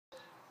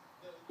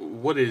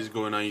What is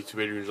going on,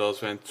 YouTube? Adrian Results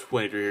Fan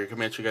 23 here,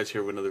 coming at you guys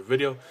here with another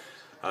video.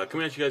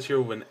 Coming at you guys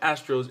here with an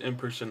Astros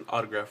in-person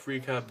autograph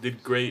recap.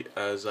 Did great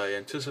as I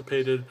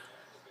anticipated,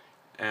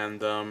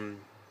 and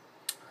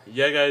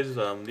yeah, guys,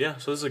 yeah.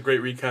 So this is a great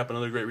recap,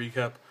 another great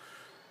recap.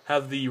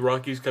 Have the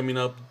Rockies coming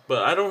up,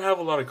 but I don't have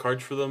a lot of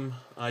cards for them.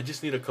 I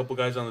just need a couple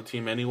guys on the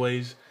team,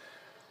 anyways,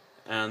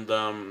 and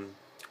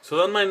so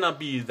that might not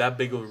be that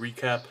big of a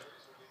recap,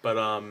 but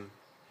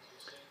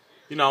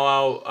you know,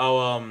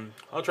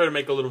 I'll try to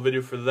make a little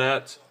video for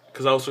that,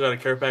 because I also got a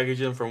care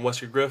package in from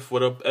Wesker Griff.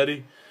 What up,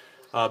 Eddie?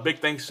 Big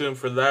thanks to him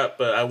for that,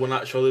 but I will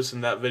not show this in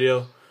that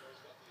video.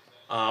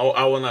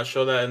 I will not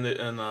show that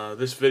in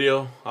this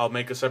video. I'll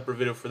make a separate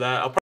video for that.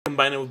 I'll probably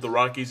combine it with the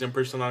Rockies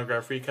in-person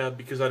autograph recap,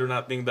 because I do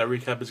not think that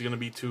recap is going to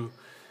be too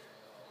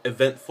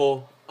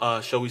eventful,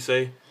 shall we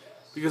say,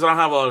 because I don't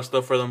have a lot of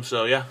stuff for them,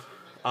 so yeah.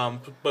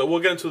 But we'll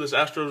get into this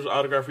Astros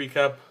autograph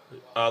recap.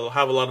 I'll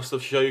have a lot of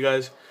stuff to show you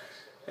guys.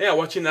 Yeah,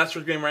 watching the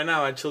Astros game right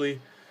now, actually.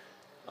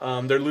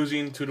 They're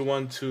losing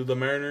 2-1 to the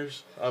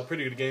Mariners.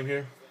 Pretty good game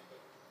here.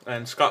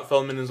 And Scott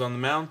Feldman is on the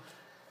mound.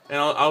 And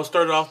I'll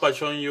start it off by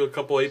showing you a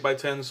couple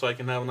 8x10s so I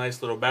can have a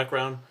nice little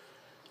background.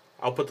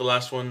 I'll put the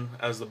last one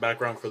as the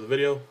background for the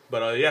video.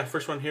 But yeah,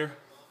 first one here.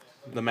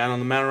 The man on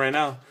the mound right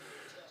now,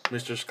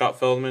 Mr. Scott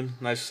Feldman.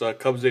 Nice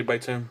Cubs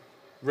 8x10.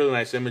 Really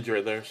nice image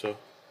right there. So,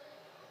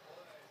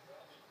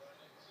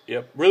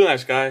 yep, really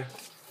nice guy.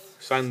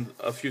 Signed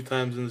a few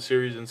times in the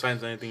series and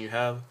signs anything you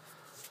have.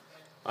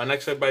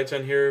 Next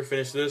 8x10 here,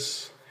 finish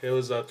this. It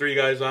was 3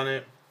 guys on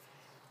it,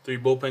 3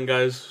 bullpen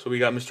guys. So we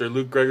got Mr.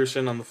 Luke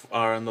Gregerson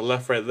on the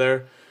left right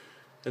there.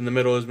 In the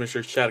middle is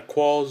Mr. Chad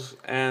Qualls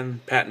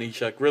and Pat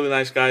Neshek. Really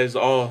nice guys,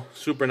 all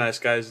super nice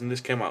guys, and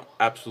this came out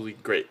absolutely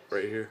great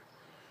right here.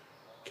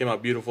 Came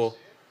out beautiful.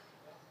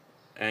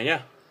 And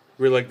yeah,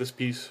 really like this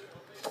piece.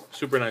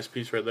 Super nice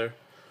piece right there.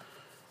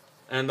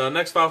 And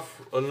next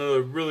off,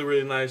 another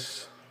really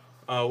nice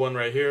one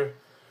right here.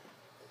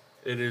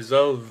 It is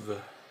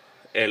of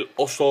El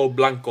Oso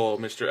Blanco,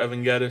 Mr.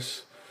 Evan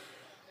Geddes.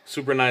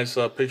 Super nice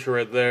picture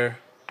right there.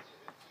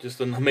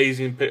 Just an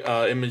amazing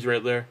image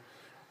right there.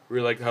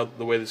 Really like how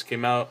the way this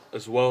came out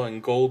as well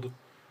in gold.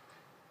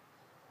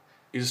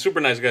 He's a super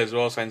nice guy as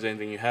well. Signs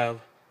anything you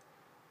have.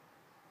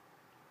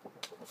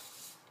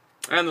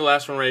 And the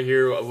last one right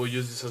here, we'll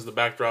use this as the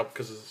backdrop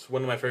because it's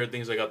one of my favorite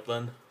things I got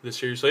done this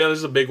series. So yeah, this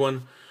is a big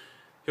one.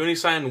 He only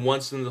signed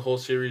once in the whole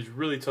series.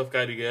 Really tough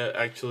guy to get,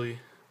 actually.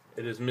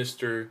 It is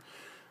Mr.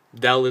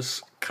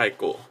 Dallas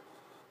Keuchel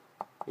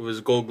with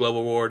his Gold Glove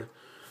Award.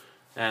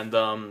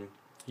 And,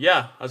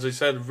 yeah, as I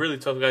said, really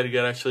tough guy to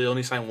get, actually.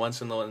 Only signed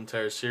once in the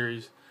entire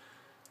series.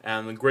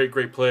 And a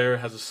great player.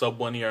 Has a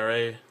sub-1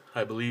 ERA,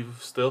 I believe,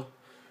 still.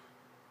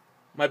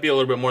 Might be a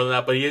little bit more than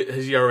that, but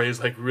his ERA is,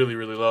 like, really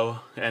low.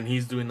 And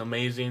he's doing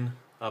amazing.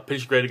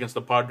 Pitched great against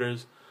the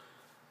Padres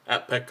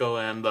at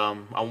Petco and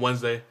on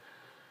Wednesday.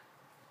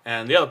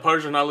 And yeah, the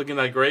Padres are not looking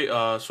that great.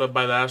 Swept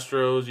by the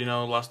Astros, you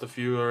know, lost a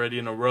few already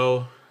in a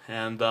row.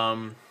 And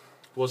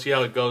we'll see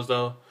how it goes,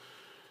 though.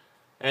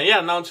 And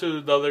yeah, now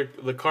to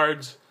the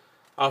cards.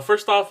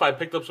 First off, I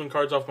picked up some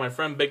cards off my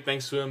friend. Big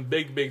thanks to him.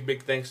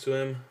 Big thanks to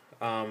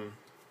him.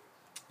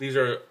 These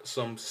are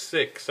some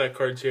sick set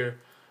cards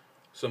here.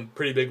 Some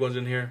pretty big ones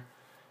in here.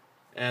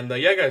 And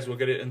yeah, guys, we'll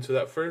get into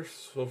that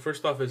first. So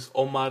first off is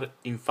Omar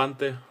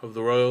Infante of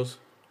the Royals.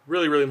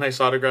 Really nice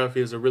autograph. He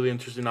has a really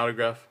interesting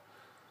autograph.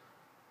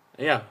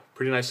 Yeah,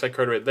 pretty nice set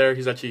card right there.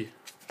 He's actually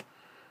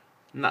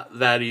not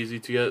that easy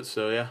to get,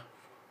 so yeah.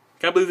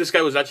 Can't believe this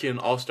guy was actually an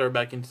all-star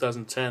back in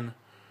 2010.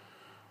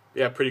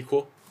 Yeah, pretty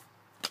cool.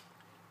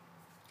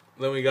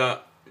 Then we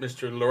got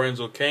Mr.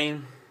 Lorenzo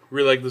Cain.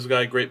 Really like this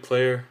guy, great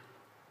player.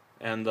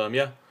 And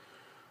yeah,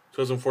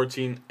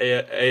 2014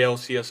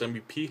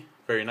 ALCS MVP.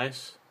 Very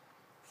nice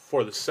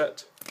for the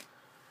set.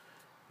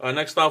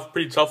 Next off,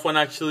 pretty tough one,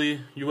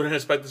 actually. You wouldn't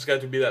expect this guy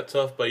to be that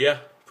tough, but yeah,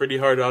 pretty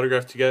hard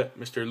autograph to get.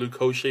 Mr. Luke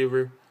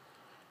Hochevar.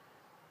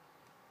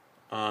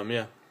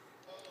 Yeah.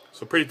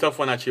 So pretty tough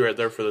one actually right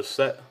there for the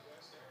set.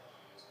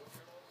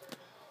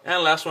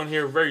 And last one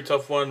here, very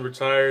tough one,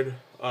 retired.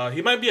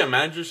 He might be a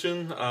manager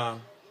soon.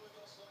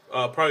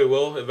 Probably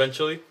will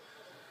eventually.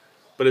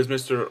 But it's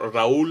Mr.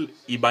 Raul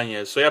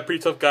Ibanez. So yeah,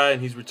 pretty tough guy,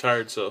 and he's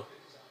retired. So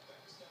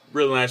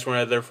really nice one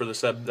right there for the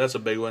set. That's a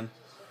big one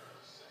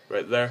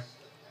right there.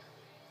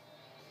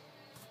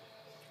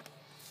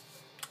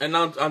 And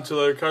now onto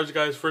the other cards,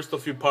 guys. First, a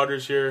few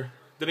Padres here.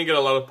 Didn't get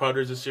a lot of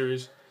Padres this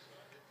series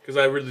because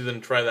I really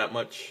didn't try that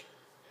much.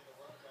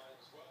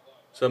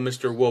 So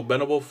Mr. Will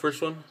Benable,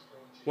 first one.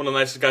 One of the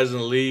nicest guys in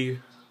the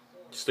league.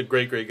 Just a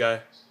great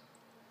guy.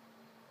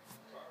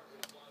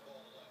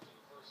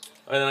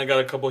 And then I got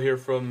a couple here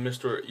from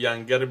Mr.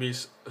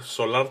 Yangervis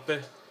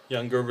Solarte.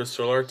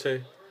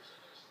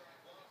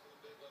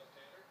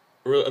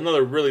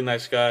 Another really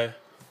nice guy.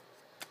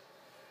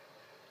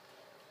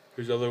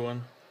 Here's the other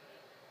one.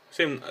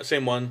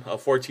 Same one. A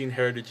 14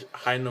 Heritage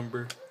high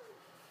number.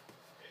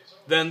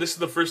 Then this is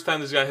the first time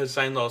this guy has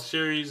signed all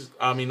series.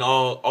 I mean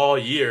all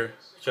year,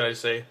 should I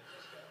say.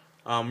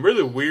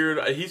 Really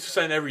weird. He's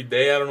signed every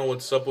day. I don't know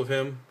what's up with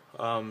him.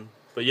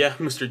 But yeah,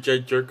 Mr.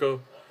 Jed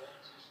Jerko.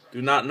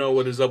 Do not know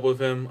what is up with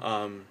him.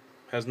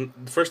 The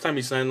first time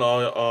he signed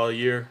all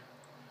year.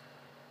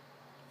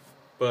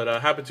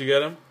 But happy to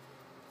get him.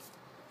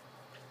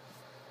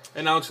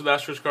 And now to the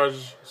Astros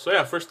cards. So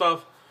yeah, first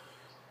off,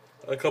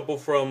 a couple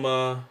from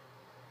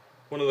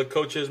one of the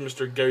coaches,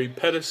 Mr. Gary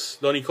Pettis.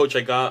 The only coach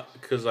I got,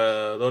 because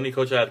the only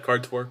coach I had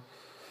cards for.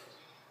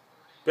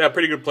 But yeah,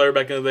 pretty good player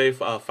back in the day.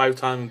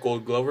 5-time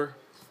Gold Glover.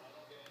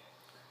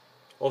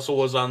 Also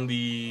was on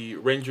the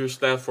Rangers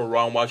staff for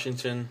Ron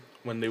Washington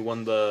when they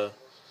won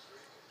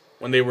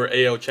when they were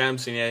AL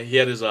champs. And yeah, he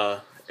had his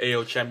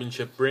AL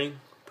championship ring,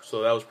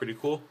 so that was pretty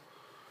cool.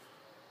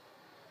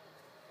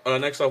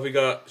 Next off, we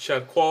got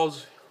Chad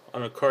Qualls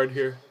on a card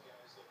here.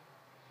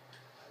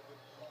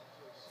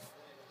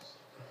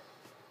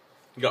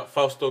 We got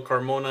Fausto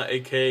Carmona,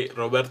 a.k.a.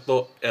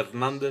 Roberto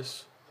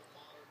Hernandez.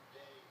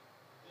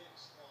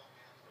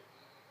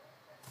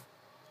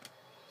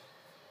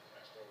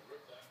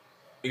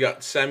 We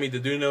got Samuel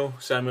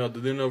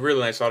Deduno,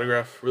 really nice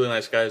autograph, really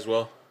nice guy as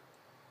well.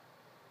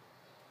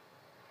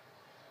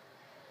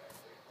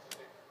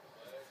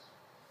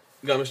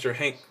 We got Mr.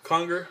 Hank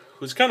Conger,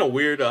 who's kind of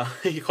weird.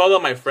 He called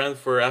out my friend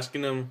for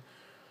asking him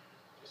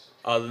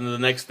the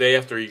next day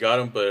after he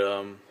got him,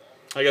 but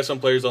I guess some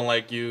players don't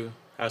like you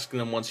asking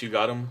them once you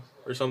got him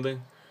or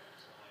something.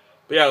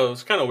 But yeah, it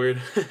was kind of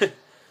weird.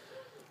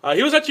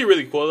 He was actually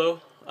really cool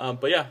though.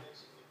 But yeah,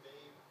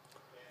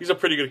 he's a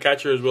pretty good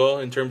catcher as well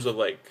in terms of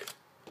like,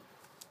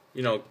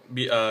 you know,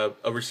 be a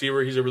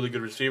receiver. He's a really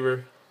good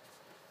receiver.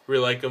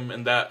 Really like him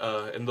in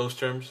in those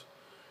terms.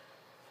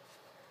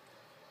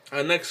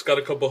 Next, got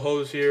a couple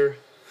hoes here.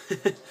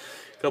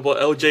 Couple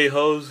LJ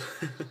hoes.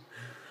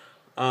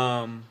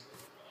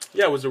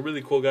 Yeah, was a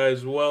really cool guy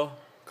as well.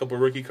 A couple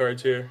rookie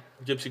cards here.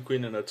 Gypsy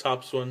Queen and a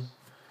Topps one.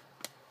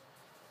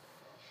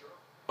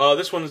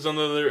 This one is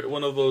another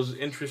one of those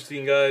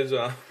interesting guys.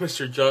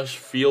 Mr. Josh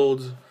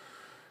Fields.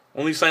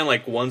 Only signed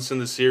like once in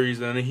the series,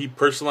 and then he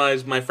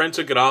personalized. My friend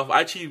took it off. I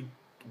actually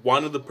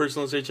wanted the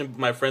personalization, but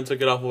my friend took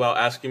it off without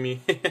asking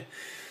me.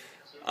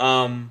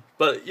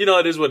 But you know,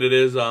 it is what it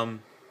is.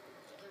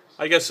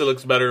 I guess it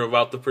looks better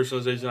without the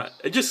personalization.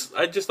 I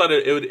just thought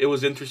it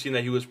was interesting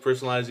that he was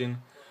personalizing,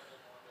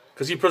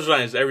 because he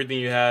personalized everything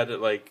you had,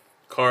 like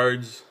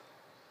cards.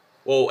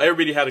 Well,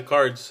 everybody had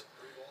cards,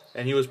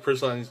 and he was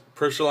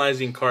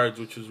personalizing cards,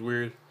 which was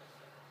weird.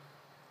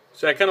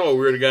 So yeah, kind of a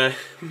weird guy.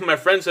 My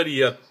friend said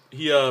he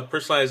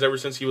personalized ever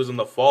since he was in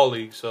the fall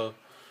league. So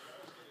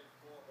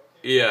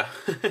yeah,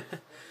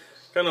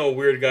 kind of a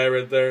weird guy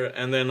right there.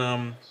 And then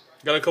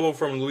got a couple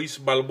from Luis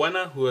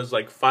Balbuena, who has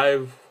like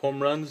 5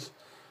 home runs,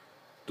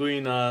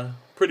 doing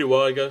pretty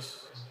well, I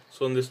guess.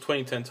 So in this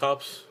 2010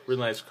 Topps,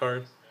 really nice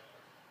card.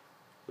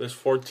 This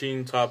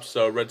 14 Topps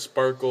Red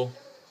Sparkle,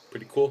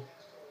 pretty cool.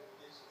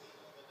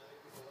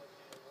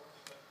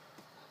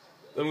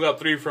 Then we got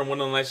 3 from one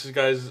of the nicest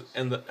guys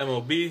in the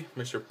MLB,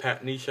 Mr.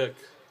 Pat Neshek.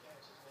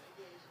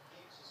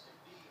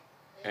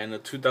 And a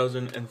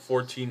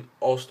 2014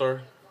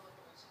 All-Star.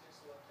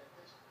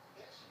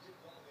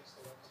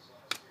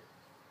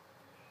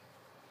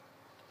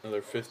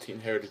 Another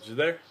 15 Heritage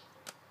there.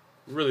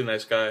 Really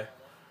nice guy. And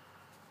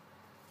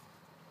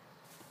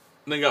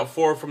then got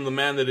 4 from the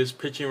man that is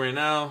pitching right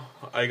now.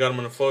 I got him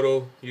in a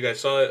photo. You guys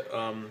saw it.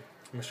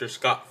 Mr.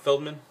 Scott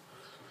Feldman.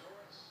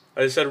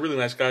 I just said really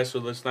nice guy.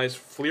 So this nice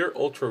Fleer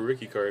Ultra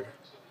rookie card.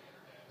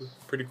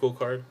 Pretty cool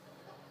card.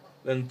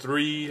 Then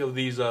 3 of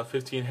these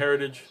 15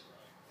 Heritage.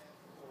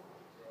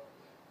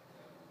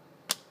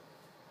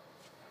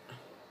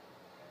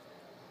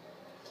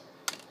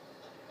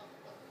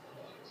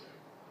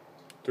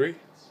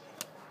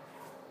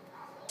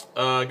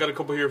 I got a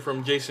couple here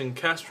from Jason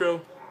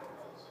Castro.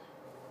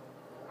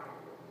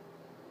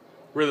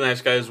 Really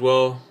nice guy as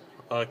well.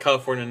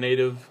 California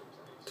native.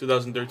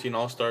 2013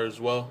 All-Star as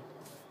well.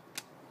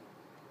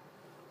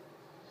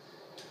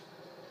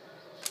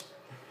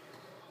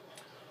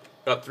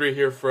 Got 3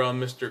 here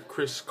from Mr.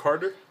 Chris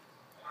Carter.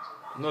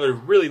 Another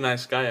really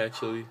nice guy,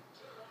 actually.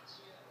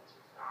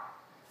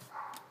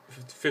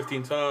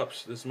 15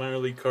 Topps. This minor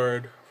league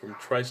card from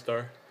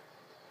TriStar.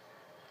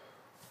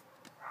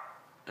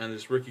 And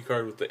this rookie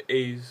card with the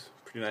A's.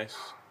 Pretty nice.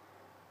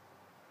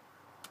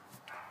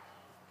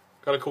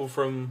 Got a couple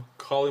from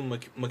Colin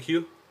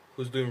McHugh,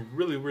 who's doing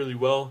really, really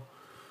well.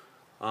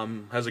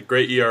 Has a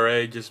great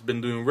ERA. Just been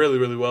doing really,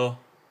 really well.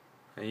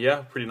 And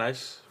yeah, pretty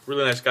nice.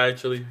 Really nice guy,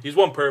 actually. He's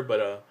 1 per,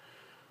 but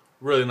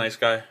really nice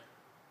guy.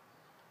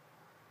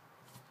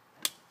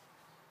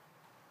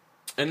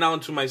 And now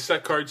into my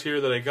set cards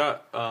here that I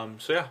got.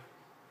 So yeah.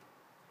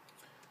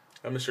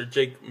 Got Mr.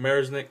 Jake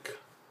Marisnick.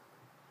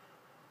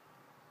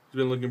 He's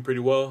been looking pretty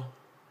well.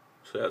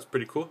 So that's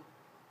pretty cool.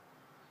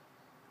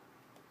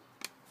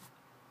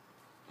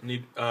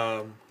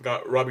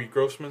 Got Robbie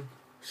Grossman,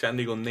 San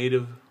Diego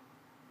native.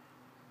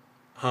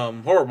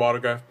 Horrible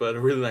autograph, but a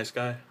really nice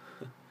guy.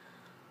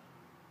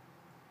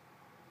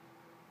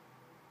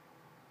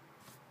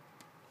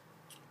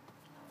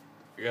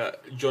 We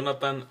got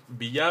Jonathan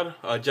Villar.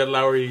 Jed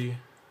Lowry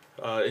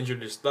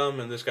injured his thumb,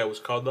 and this guy was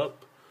called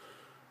up.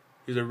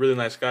 He's a really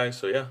nice guy,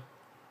 so yeah,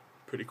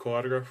 pretty cool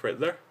autograph right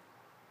there.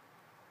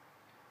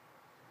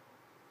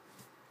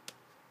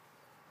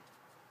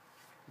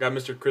 Got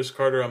Mr. Chris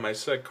Carter on my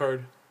set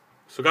card,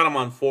 so got him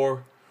on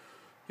 4.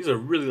 He's a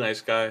really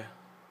nice guy.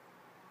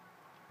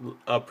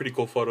 A pretty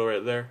cool photo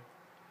right there.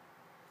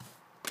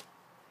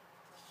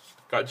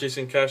 Got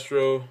Jason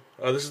Castro.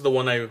 This is the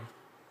one I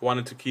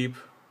wanted to keep.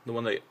 The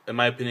one that, in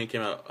my opinion,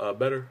 came out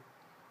better.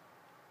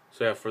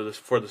 So yeah,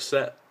 for the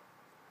set.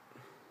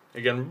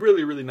 Again,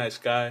 really nice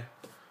guy.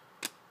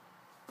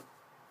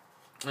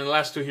 And the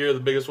last 2 here, the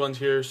biggest ones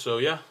here. So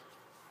yeah.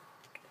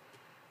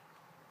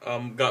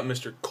 Got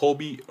Mr.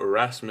 Colby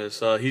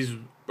Erasmus. He's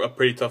a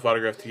pretty tough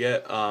autograph to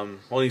get.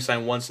 Only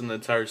signed once in the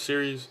entire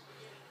series.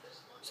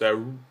 So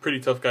yeah, pretty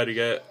tough guy to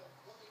get.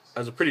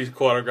 Has a pretty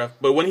cool autograph.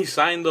 But when he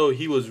signed though,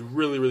 he was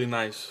really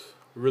nice.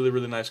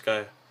 Really nice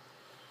guy.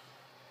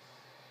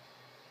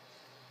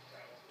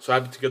 So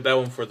happy to get that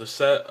one for the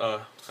set.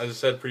 As I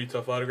said, pretty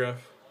tough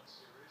autograph.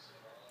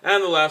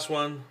 And the last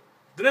one.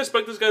 Didn't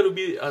expect this guy to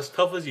be as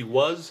tough as he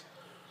was.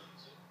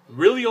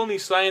 Really only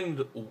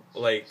signed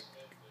like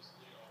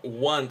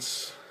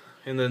once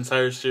in the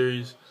entire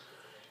series.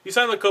 He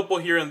signed a couple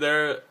here and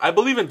there. I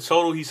believe in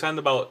total he signed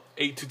about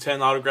 8 to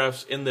 10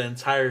 autographs in the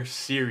entire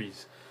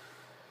series,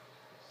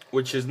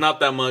 which is not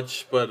that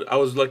much, but I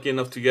was lucky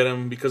enough to get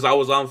him because I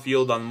was on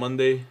field on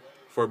Monday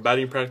for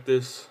batting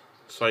practice.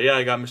 So yeah,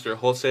 I got Mr.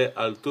 Jose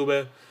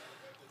Altuve.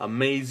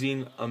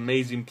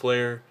 Amazing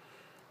player.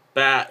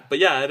 But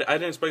yeah, I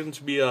didn't expect him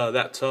to be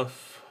that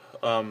tough.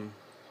 I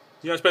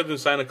expected him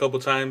to sign a couple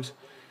times,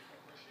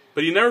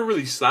 but he never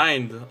really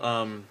signed.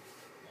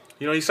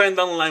 He signed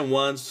down the line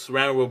once,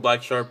 ran with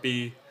Black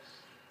Sharpie,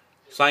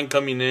 signed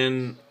coming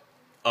in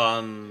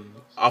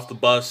off the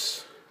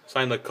bus,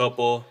 signed a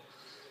couple,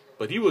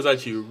 but he was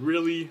actually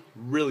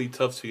really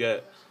tough to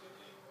get.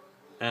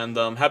 And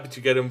I'm happy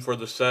to get him for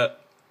the set.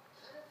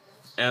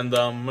 And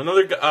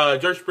another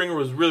George Springer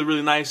was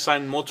really nice,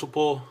 signed on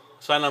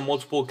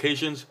multiple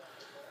occasions,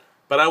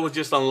 but I was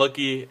just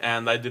unlucky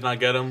and I did not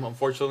get him,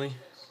 unfortunately.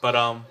 But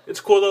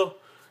it's cool though,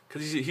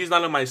 because he's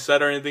not in my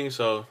set or anything,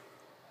 so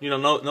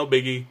no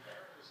biggie.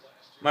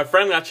 My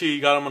friend actually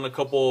got him on a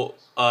couple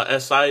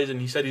SIs,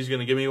 and he said he's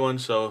gonna give me one.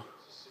 So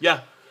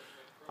yeah,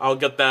 I'll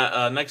get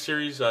that next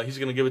series. He's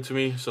gonna give it to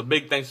me. So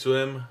big thanks to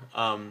him.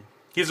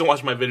 He doesn't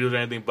watch my videos or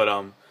anything,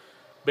 but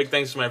big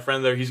thanks to my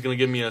friend there. He's gonna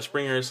give me a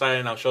Springer SI,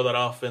 and I'll show that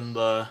off in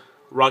the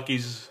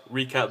Rockies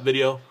recap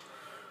video.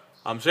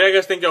 So yeah,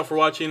 guys, thank y'all for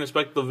watching.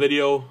 Expect the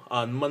video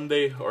on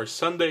Monday or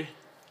Sunday.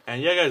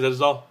 And yeah, guys, that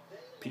is all.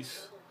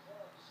 Peace.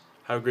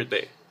 Have a great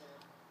day.